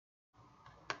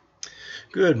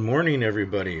Good morning,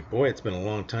 everybody. Boy, it's been a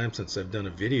long time since I've done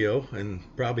a video, and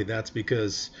probably that's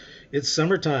because it's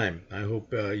summertime. I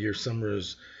hope your summer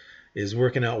is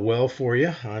working out well for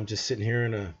you. I'm just sitting here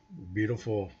in a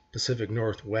beautiful Pacific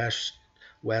Northwest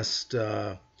West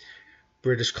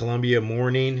British Columbia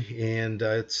morning, and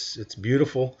it's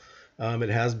beautiful. It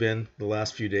has been the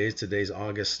last few days. Today's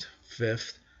August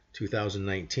 5th,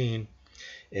 2019,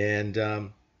 and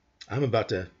I'm about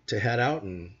to head out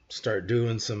and start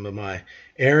doing some of my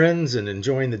errands and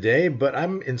enjoying the day. But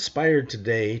I'm inspired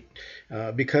today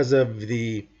because of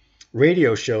the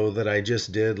radio show that I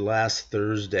just did last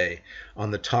Thursday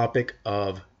on the topic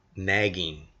of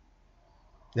nagging.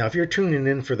 Now, if you're tuning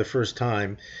in for the first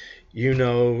time, you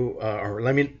know, or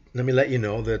let me let you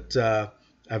know that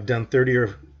I've done 30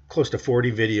 or close to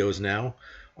 40 videos now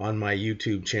on my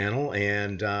YouTube channel,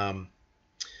 and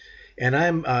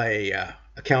I'm a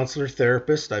counselor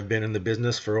therapist. I've been in the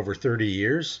business for over 30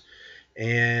 years.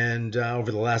 And over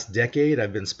the last decade,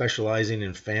 I've been specializing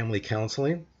in family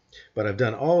counseling. But I've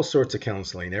done all sorts of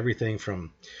counseling, everything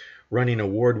from running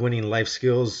award-winning life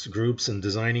skills groups and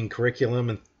designing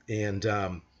curriculum and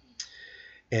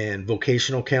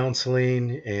vocational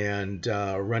counseling and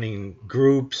running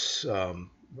groups,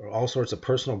 all sorts of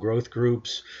personal growth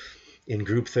groups in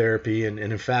group therapy. And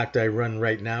in fact, I run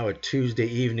right now a Tuesday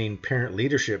evening parent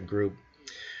leadership group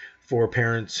for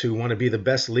parents who want to be the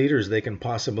best leaders they can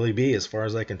possibly be. As far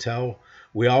as I can tell,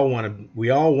 we all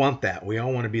want that. We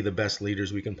all want to be the best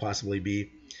leaders we can possibly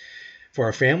be for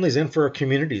our families and for our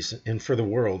communities and for the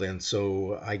world. And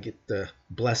so I get the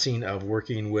blessing of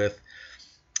working with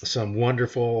some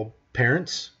wonderful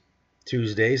parents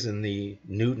Tuesdays in the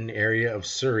Newton area of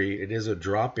Surrey. It is a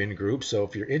drop-in group, so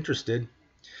if you're interested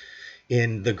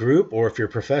in the group, or if you're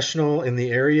a professional in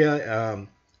the area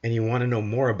and you want to know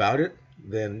more about it,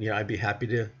 then I'd be happy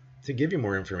to give you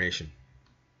more information.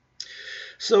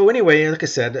 So anyway, like I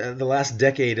said, the last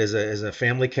decade as a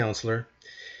family counselor,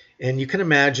 and you can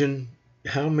imagine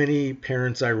how many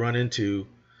parents I run into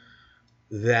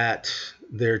that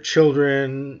their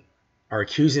children are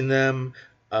accusing them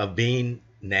of being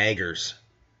naggers,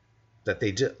 that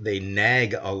they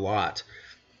nag a lot.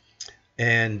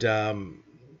 And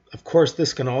of course,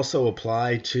 this can also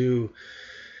apply to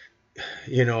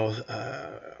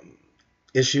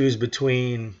issues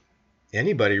between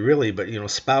anybody really, but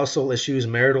spousal issues,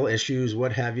 marital issues,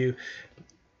 what have you.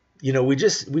 We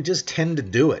just tend to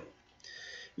do it.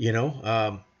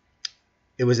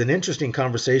 It was an interesting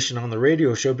conversation on the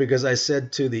radio show because I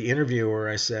said to the interviewer,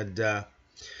 I said,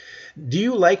 do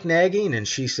you like nagging? And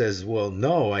she says, well,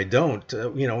 no, I don't.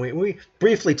 We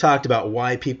briefly talked about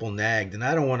why people nagged, and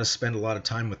I don't want to spend a lot of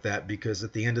time with that because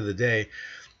at the end of the day,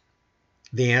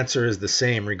 the answer is the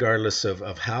same regardless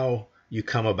of how you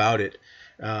come about it.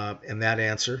 And that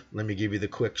answer, let me give you the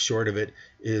quick short of it,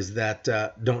 is that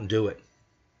don't do it.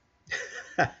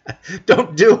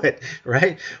 Don't do it,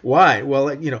 right? Why? Well,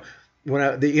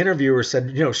 when the interviewer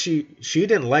said, she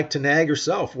didn't like to nag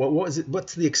herself. What was it?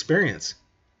 What's the experience?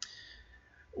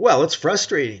 Well, it's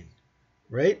frustrating,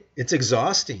 right? It's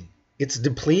exhausting. It's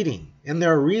depleting. And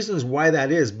there are reasons why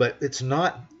that is, but it's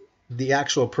not the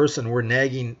actual person we're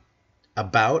nagging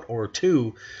about or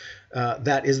to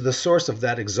that is the source of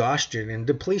that exhaustion and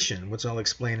depletion, which I'll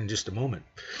explain in just a moment.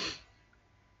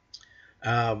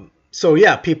 So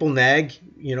yeah, people nag,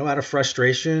 out of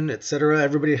frustration, etc.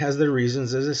 Everybody has their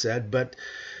reasons, as I said, but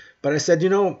I said,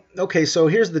 okay, so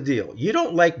here's the deal. You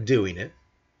don't like doing it.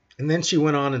 And then she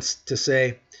went on to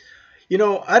say,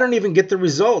 I don't even get the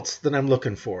results that I'm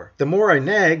looking for. The more I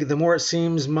nag, the more it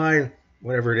seems my,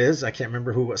 whatever it is, I can't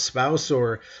remember who, a spouse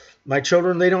or my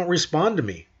children, they don't respond to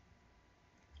me.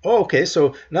 Oh, okay,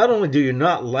 so not only do you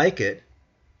not like it,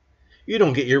 you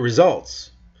don't get your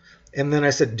results. And then I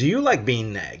said, do you like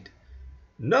being nagged?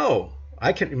 No.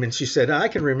 She said, I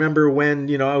can remember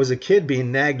when, I was a kid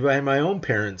being nagged by my own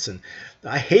parents, and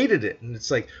I hated it. And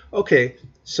it's like, okay,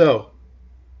 so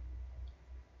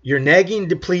your nagging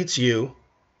depletes you,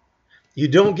 you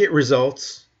don't get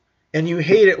results, and you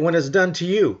hate it when it's done to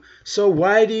you. So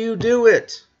why do you do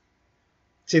it?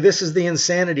 See, this is the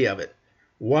insanity of it.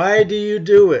 Why do you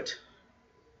do it?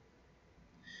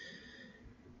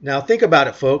 Now think about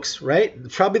it, folks, right?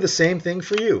 Probably the same thing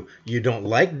for you. You don't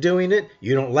like doing it.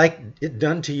 You don't like it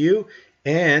done to you.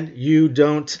 And you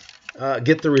don't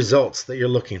get the results that you're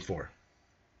looking for.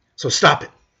 So stop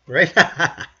it, right?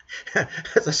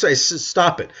 That's why I say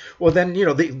stop it. Well, then,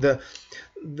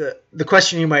 the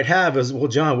question you might have is, well,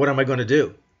 John, what am I going to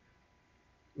do?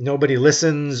 Nobody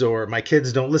listens, or my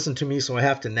kids don't listen to me, so I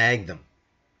have to nag them.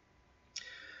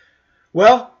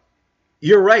 Well,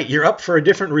 you're right. You're up for a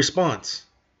different response.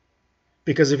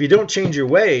 Because if you don't change your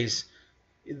ways,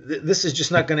 This is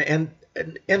just not going to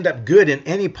end up good in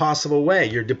any possible way.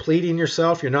 You're depleting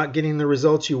yourself. You're not getting the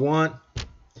results you want,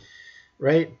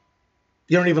 right?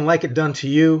 You don't even like it done to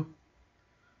you.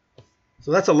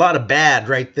 So that's a lot of bad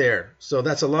right there. So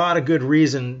that's a lot of good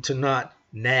reason to not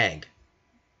nag.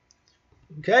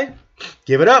 Okay?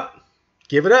 Give it up.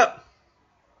 Give it up.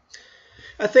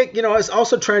 I think, I was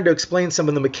also trying to explain some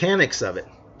of the mechanics of it.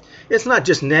 It's not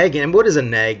just nagging. And what is a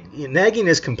nag? Nagging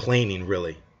is complaining,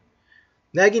 really.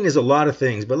 Nagging is a lot of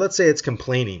things, but let's say it's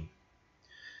complaining.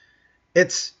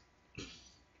 It's,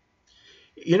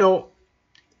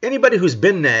 anybody who's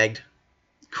been nagged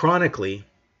chronically,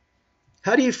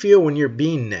 how do you feel when you're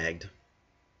being nagged?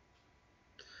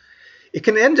 It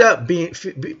can end up being,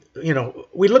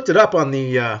 we looked it up on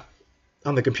the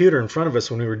computer in front of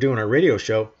us when we were doing our radio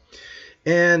show,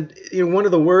 and one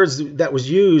of the words that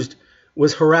was used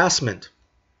was harassment.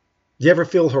 Do you ever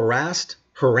feel harassed,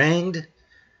 harangued,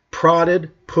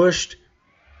 prodded, pushed?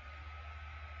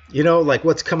 Like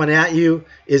what's coming at you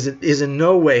is in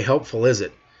no way helpful, is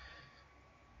it?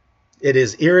 It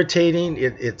is irritating.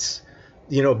 It's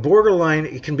borderline.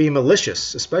 It can be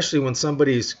malicious, especially when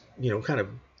somebody's kind of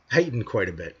heightened quite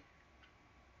a bit.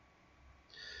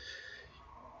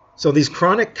 So these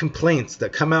chronic complaints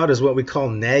that come out is what we call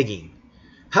nagging.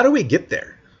 How do we get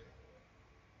there?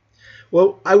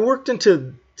 Well, I worked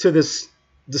into this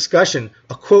discussion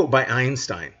a quote by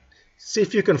Einstein. See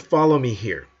if you can follow me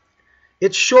here.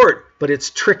 It's short, but it's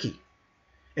tricky.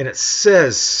 And it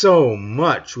says so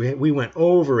much. We went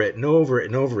over it and over it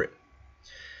and over it.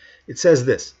 It says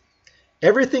this: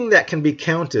 everything that can be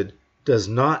counted does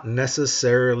not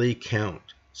necessarily count.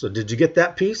 So did you get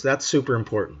that piece? That's super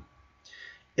important.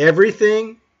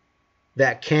 Everything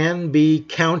that can be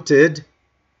counted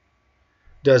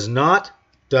does not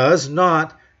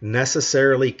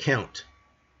necessarily count.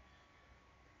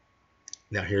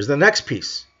 Now here's the next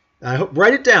piece. I hope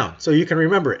write it down so you can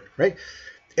remember it, right?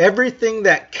 Everything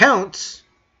that counts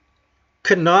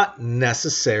cannot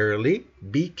necessarily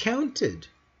be counted.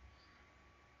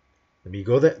 Let me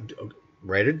go that,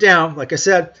 write it down. Like I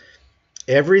said,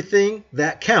 everything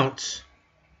that counts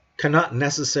cannot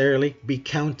necessarily be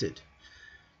counted.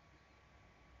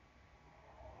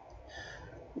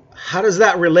 How does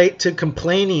that relate to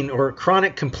complaining or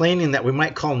chronic complaining that we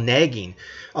might call nagging?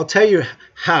 I'll tell you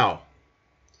how.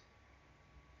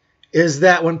 Is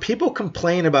that when people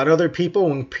complain about other people,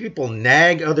 when people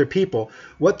nag other people,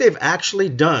 what they've actually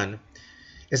done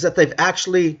is that they've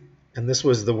actually, and this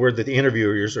was the word that the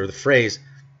interviewer used, or the phrase,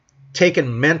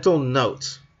 taken mental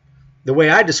notes. The way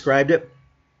I described it,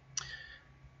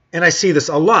 and I see this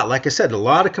a lot, like I said, a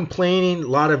lot of complaining, a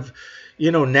lot of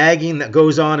nagging that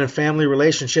goes on in family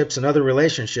relationships and other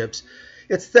relationships.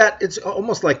 It's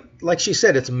almost like she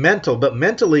said, it's mental, but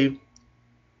mentally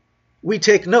we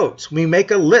take notes. We make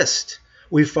a list.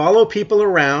 We follow people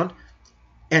around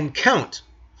and count.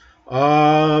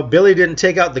 Billy didn't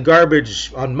take out the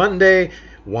garbage on Monday,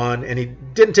 1, and he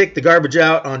didn't take the garbage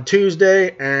out on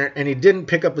Tuesday, and he didn't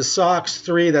pick up his socks,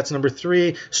 3, that's number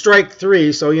 3, strike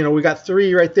 3, so we got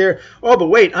 3 right there. Oh, but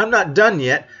wait, I'm not done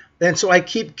yet. And so I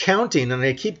keep counting, and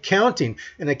I keep counting,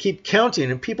 and I keep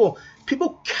counting, and people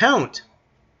count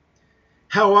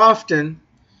how often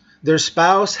their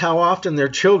spouse, how often their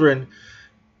children,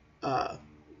 kind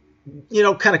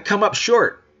of come up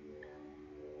short,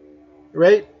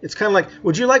 right? It's kind of like,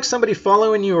 would you like somebody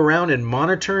following you around and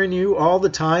monitoring you all the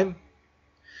time?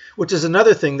 Which is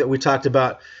another thing that we talked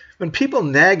about. When people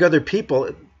nag other people,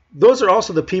 those are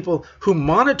also the people who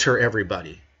monitor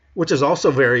everybody, which is also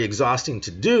very exhausting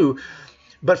to do.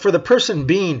 But for the person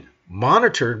being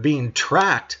monitored, being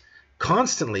tracked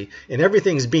constantly, and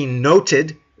everything's being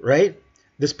noted, right?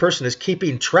 This person is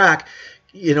keeping track,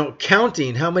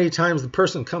 counting how many times the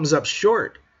person comes up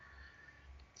short.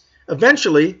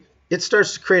 Eventually, it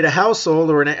starts to create a household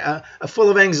or a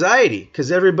full of anxiety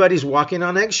because everybody's walking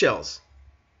on eggshells.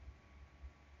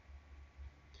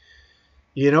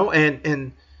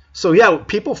 And so, yeah,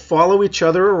 people follow each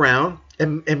other around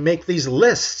and make these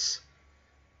lists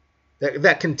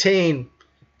that contain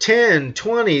 10,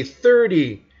 20,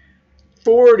 30,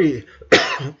 40,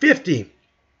 50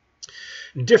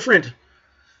 different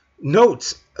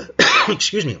notes,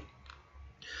 excuse me,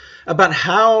 about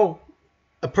how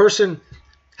a person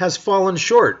has fallen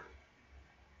short.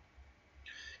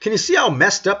 Can you see how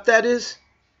messed up that is?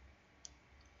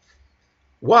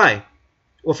 Why?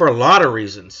 Well, for a lot of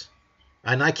reasons.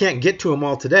 And I can't get to them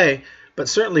all today, but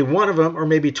certainly one of them, or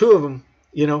maybe two of them,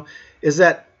 is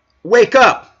that wake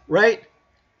up, right?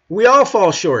 We all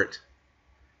fall short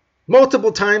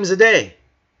multiple times a day.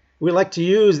 We like to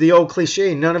use the old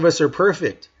cliche, none of us are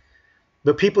perfect.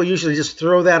 But people usually just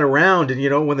throw that around,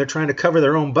 and when they're trying to cover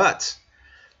their own butts.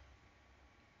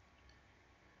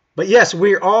 But yes,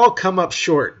 we all come up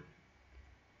short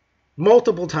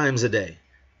multiple times a day.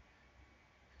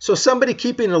 So somebody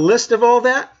keeping a list of all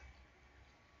that,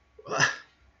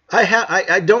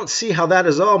 I don't see how that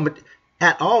is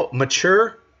at all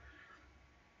mature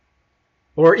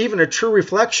or even a true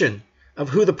reflection of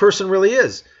who the person really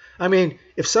is. I mean,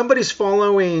 if somebody's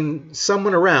following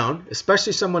someone around,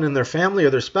 especially someone in their family or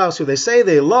their spouse who they say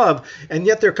they love, and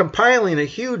yet they're compiling a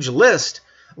huge list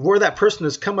of where that person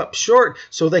has come up short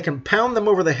so they can pound them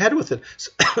over the head with it,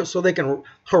 so they can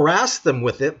harass them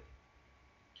with it,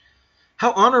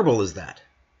 how honorable is that?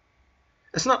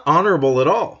 That's not honorable at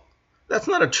all. That's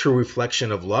not a true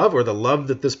reflection of love or the love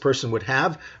that this person would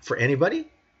have for anybody.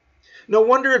 No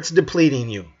wonder it's depleting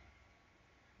you.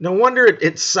 No wonder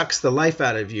it sucks the life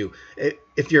out of you.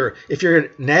 If you're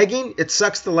nagging, it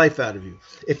sucks the life out of you.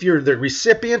 If you're the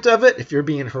recipient of it, if you're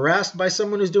being harassed by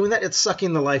someone who's doing that, it's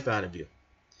sucking the life out of you.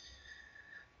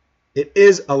 It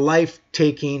is a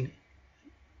life-taking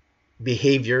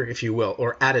behavior, if you will,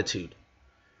 or attitude.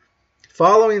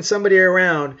 Following somebody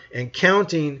around and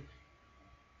counting,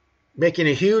 making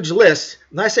a huge list.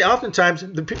 And I say oftentimes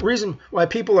the reason why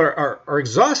people are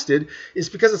exhausted is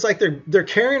because it's like they're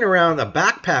carrying around a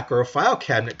backpack or a file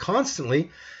cabinet constantly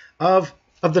of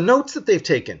the notes that they've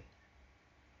taken.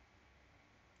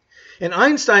 And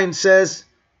Einstein says,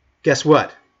 guess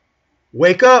what?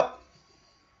 Wake up.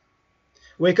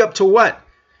 Wake up to what?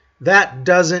 That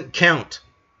doesn't count.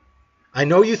 I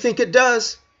know you think it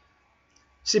does.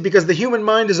 See, because the human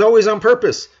mind is always on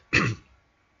purpose.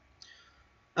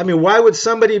 I mean, why would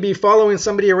somebody be following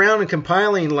somebody around and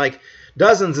compiling like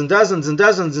dozens and dozens and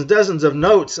dozens and dozens of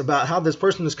notes about how this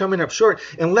person is coming up short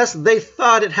unless they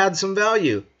thought it had some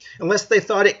value, unless they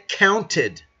thought it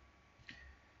counted?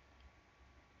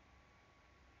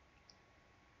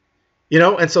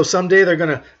 And so someday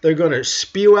they're gonna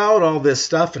spew out all this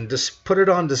stuff and just put it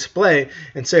on display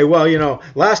and say, well,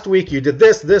 last week you did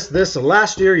this, and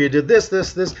last year you did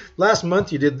this, last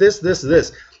month you did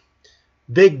this.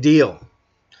 Big deal.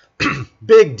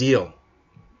 Big deal.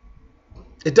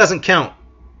 It doesn't count.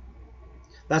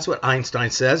 That's what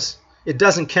Einstein says. It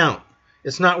doesn't count.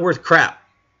 It's not worth crap.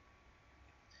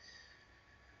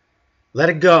 Let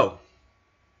it go.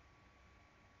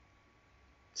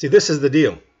 See, this is the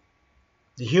deal.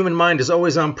 The human mind is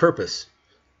always on purpose.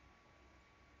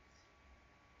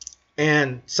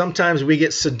 And sometimes we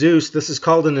get seduced. This is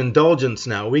called an indulgence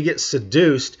now. We get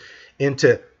seduced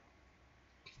into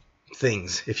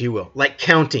things, if you will, like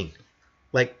counting.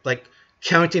 Like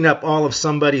counting up all of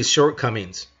somebody's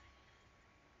shortcomings.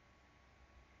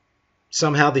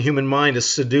 Somehow the human mind is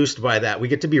seduced by that. We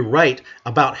get to be right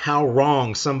about how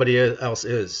wrong somebody else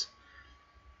is.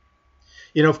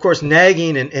 Of course,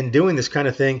 nagging and doing this kind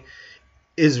of thing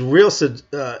is real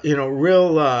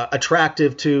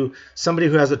attractive to somebody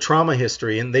who has a trauma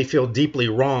history and they feel deeply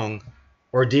wrong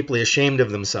or deeply ashamed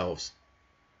of themselves.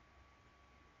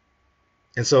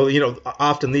 And so,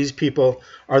 often these people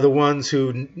are the ones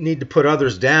who need to put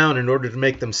others down in order to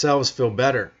make themselves feel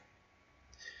better.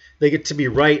 They get to be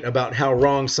right about how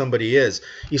wrong somebody is.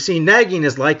 You see, nagging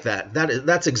is like that.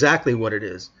 That's exactly what it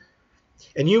is.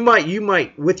 And you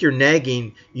might, with your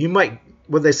nagging, you might,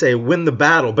 what they say, win the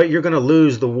battle, but you're going to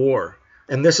lose the war.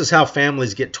 And this is how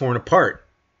families get torn apart.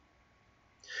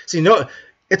 See,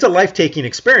 it's a life-taking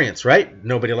experience, right?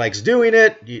 Nobody likes doing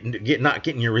it. Not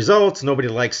getting your results. Nobody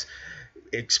likes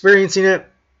experiencing it.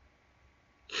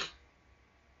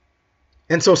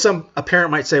 And so a parent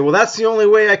might say, well, that's the only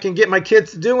way I can get my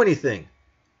kids to do anything.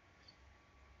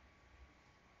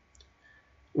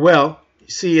 Well,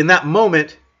 see, in that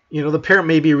moment, the parent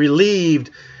may be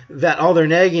relieved that all their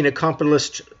nagging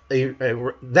accomplished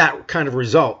that kind of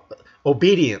result,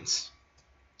 obedience.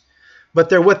 But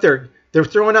they're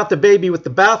throwing out the baby with the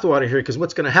bathwater here, because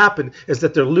what's going to happen is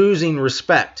that they're losing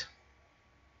respect.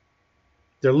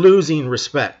 They're losing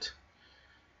respect.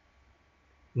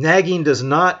 Nagging does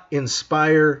not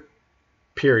inspire,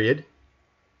 period.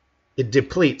 It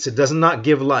depletes. It does not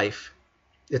give life.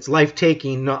 It's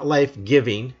life-taking, not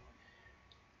life-giving.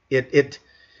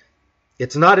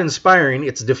 It's not inspiring,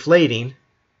 it's deflating.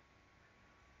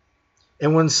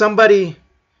 And when somebody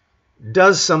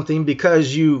does something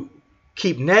because you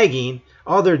keep nagging,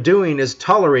 all they're doing is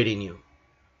tolerating you.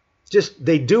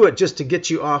 They do it just to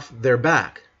get you off their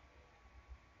back.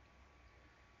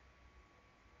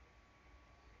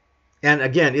 And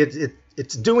again,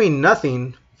 it's doing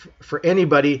nothing for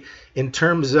anybody in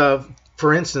terms of,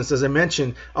 for instance, as I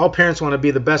mentioned, all parents want to be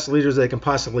the best leaders they can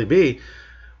possibly be.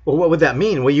 Well, what would that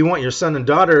mean? Well, you want your son and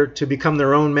daughter to become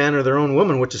their own man or their own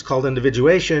woman, which is called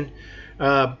individuation.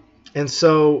 And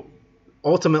so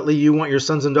ultimately you want your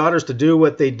sons and daughters to do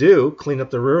what they do, clean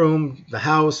up the room, the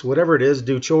house, whatever it is,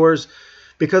 do chores,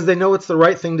 because they know it's the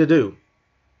right thing to do.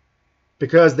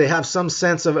 Because they have some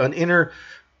sense of an inner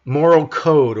moral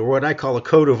code, or what I call a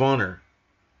code of honor.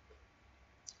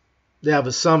 They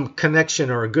have some connection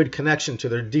or a good connection to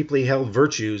their deeply held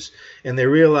virtues, and they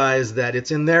realize that it's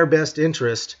in their best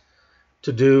interest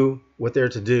to do what they're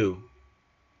to do.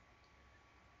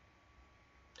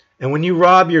 And when you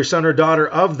rob your son or daughter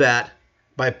of that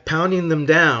by pounding them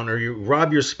down, or you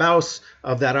rob your spouse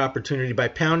of that opportunity by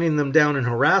pounding them down and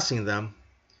harassing them,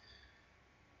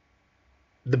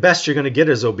 the best you're going to get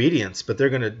is obedience, but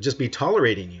they're going to just be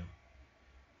tolerating you.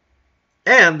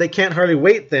 And they can't hardly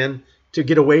wait then to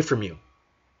get away from you.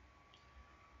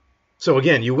 So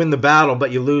again, you win the battle, but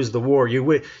you lose the war.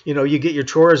 You get your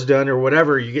chores done or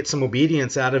whatever, you get some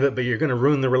obedience out of it, but you're going to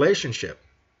ruin the relationship.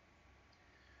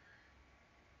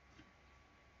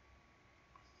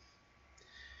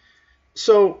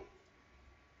 So,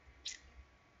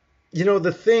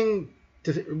 the thing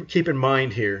to keep in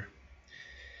mind here,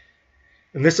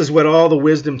 and this is what all the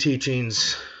wisdom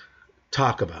teachings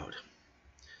talk about,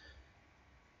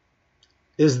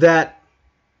 is that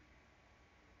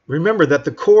remember that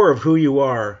the core of who you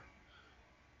are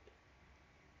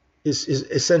is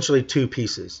essentially two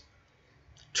pieces: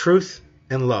 truth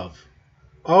and love.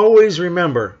 Always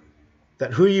remember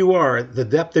that who you are, the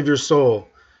depth of your soul,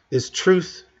 is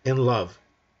truth and love.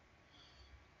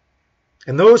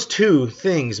 And those two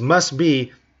things must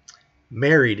be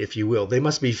married, if you will. They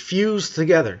must be fused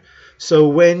together. So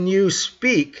when you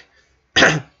speak,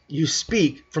 you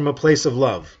speak from a place of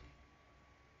love.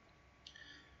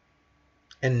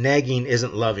 And nagging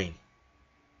isn't loving.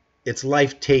 It's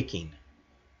life-taking.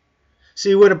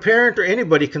 See, when a parent or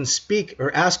anybody can speak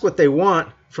or ask what they want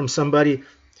from somebody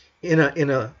in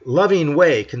a loving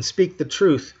way, can speak the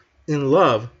truth in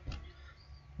love,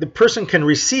 the person can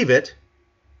receive it,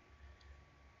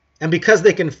 and because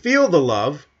they can feel the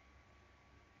love,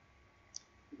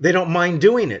 they don't mind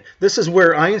doing it. This is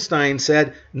where Einstein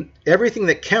said, everything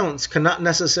that counts cannot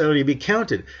necessarily be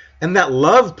counted. And that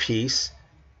love piece,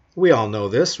 we all know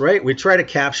this, right? We try to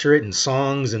capture it in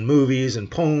songs and movies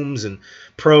and poems and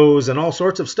prose and all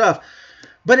sorts of stuff,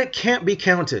 but it can't be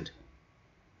counted.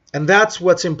 And that's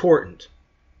what's important.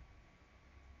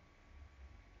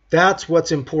 That's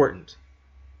what's important.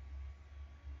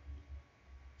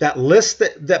 That list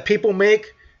that people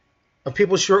make of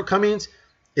people's shortcomings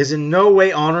is in no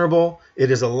way honorable. It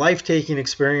is a life-taking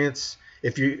experience.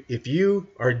 If you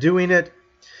are doing it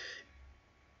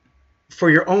for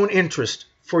your own interest,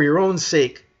 for your own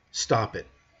sake, stop it.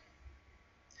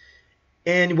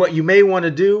 And what you may want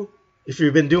to do, if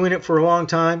you've been doing it for a long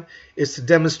time, is to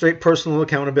demonstrate personal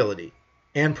accountability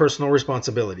and personal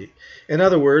responsibility. In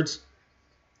other words,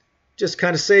 just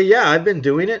kind of say, yeah, I've been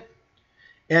doing it.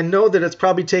 And know that it's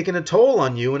probably taken a toll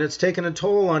on you, and it's taken a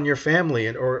toll on your family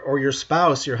or your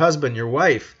spouse, your husband, your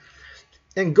wife.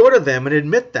 And go to them and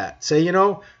admit that. Say,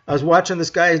 I was watching this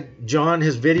guy, John,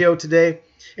 his video today,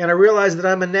 and I realized that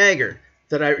I'm a nagger.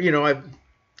 That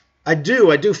I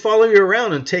do follow you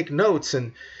around and take notes,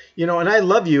 and and I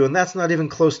love you, and that's not even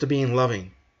close to being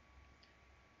loving.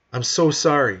 I'm so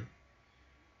sorry.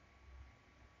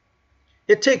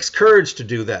 It takes courage to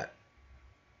do that.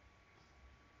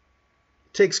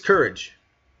 It takes courage.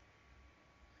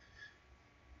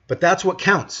 But that's what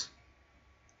counts.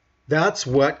 That's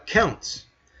what counts.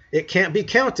 It can't be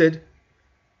counted.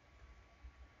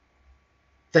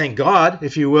 Thank God,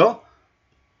 if you will.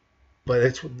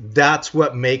 But that's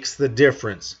what makes the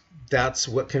difference. That's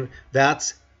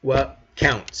what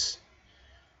counts.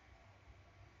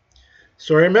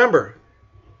 So remember,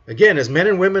 again, as men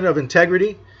and women of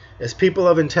integrity, as people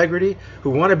of integrity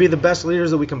who want to be the best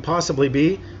leaders that we can possibly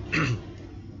be,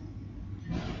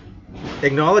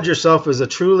 acknowledge yourself as a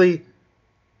truly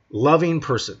loving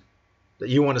person, that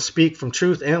you want to speak from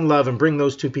truth and love and bring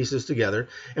those two pieces together.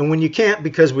 And when you can't,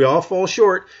 because we all fall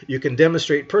short, you can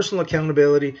demonstrate personal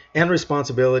accountability and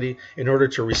responsibility in order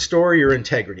to restore your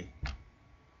integrity.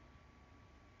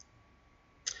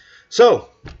 So,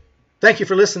 thank you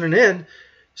for listening in.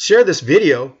 Share this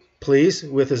video, please,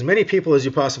 with as many people as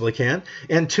you possibly can.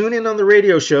 And tune in on the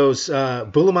radio shows,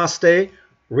 Bulamaste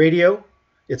Radio.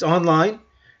 It's online.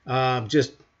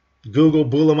 Just Google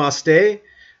Bulamaste,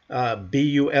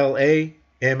 Bulamasti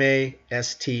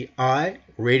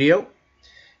Radio.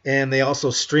 And they also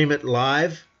stream it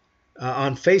live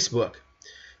on Facebook.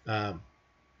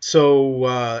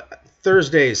 So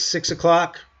Thursdays, 6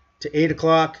 o'clock to 8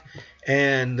 o'clock,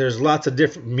 and there's lots of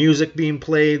different music being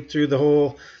played through the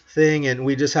whole thing, and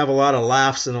we just have a lot of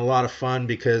laughs and a lot of fun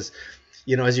because,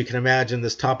 as you can imagine,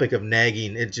 this topic of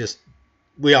nagging,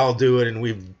 we all do it, and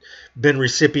we've been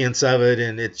recipients of it,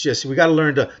 and it's just, we got to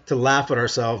learn to laugh at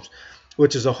ourselves,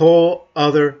 which is a whole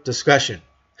other discussion.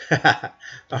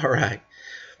 All right.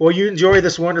 Well, you enjoy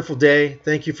this wonderful day.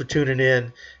 Thank you for tuning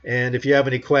in. And if you have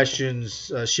any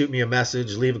questions, shoot me a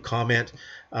message, leave a comment.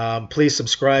 Please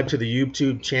subscribe to the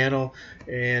YouTube channel,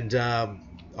 and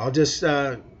I'll just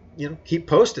keep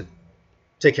posting.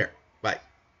 Take care. Bye.